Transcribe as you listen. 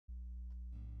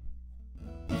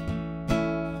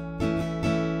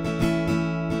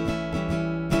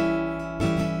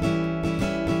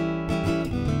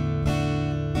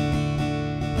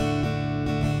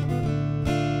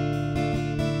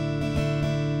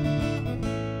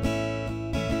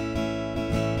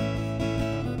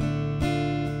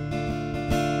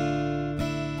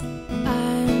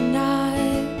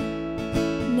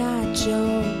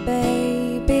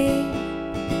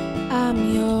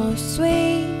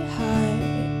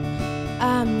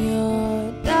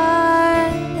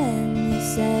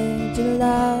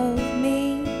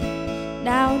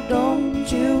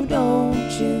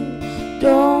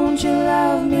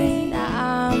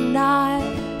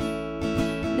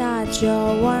not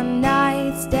your one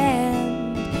night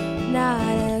stand, not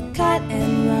a cut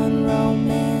and run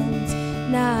romance,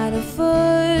 not a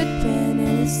footprint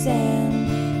in the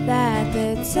sand that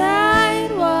the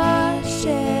tide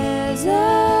washes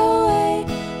away.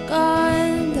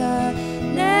 Gone the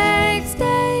next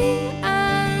day,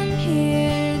 I'm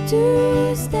here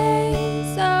to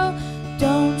stay. So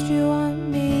don't you want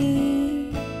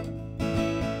me?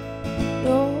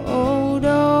 No,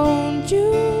 don't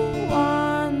you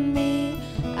want me?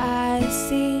 I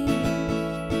see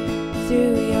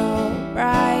through your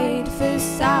bright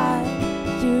facade,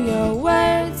 through your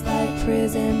words like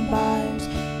prison bars,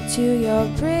 to your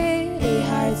pretty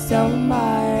heart so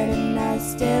marred. And I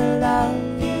still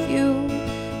love you.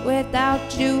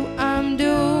 Without you I'm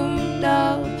doomed.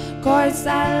 Of course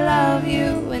I love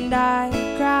you, and I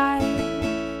cry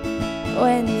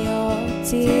when your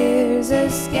tears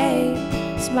escape.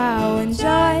 Smile when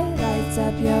joy lights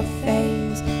up your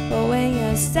face, but when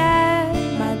you're sad,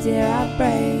 my dear, I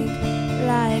break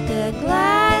like a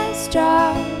glass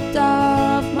dropped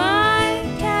off my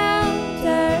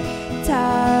countertop.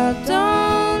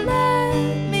 Don't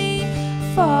let me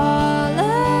fall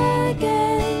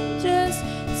again. Just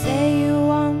say you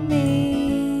want me.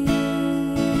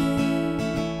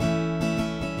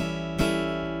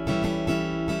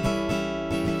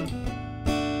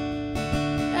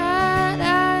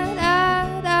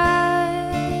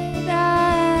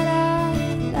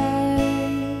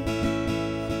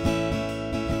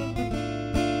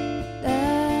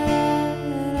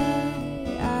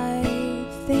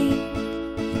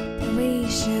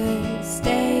 Should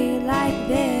stay like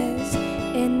this,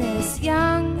 in this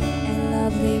young and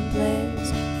lovely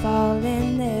bliss, fall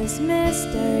in this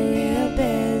mystery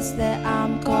abyss that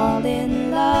I'm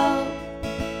calling love.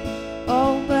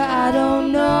 Oh, but I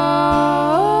don't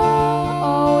know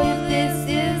if this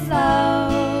is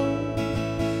love.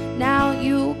 Now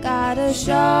you gotta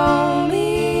show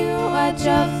me what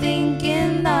you're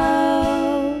thinking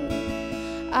of.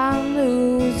 I'm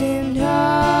losing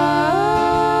hope.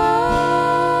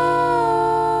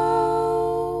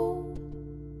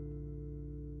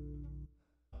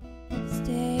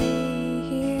 Stay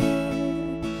here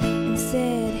and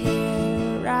sit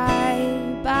here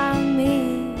right by me.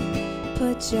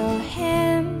 Put your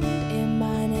hand in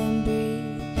mine and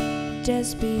breathe.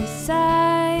 Just be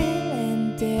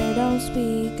silent, dear, don't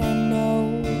speak. I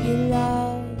know you love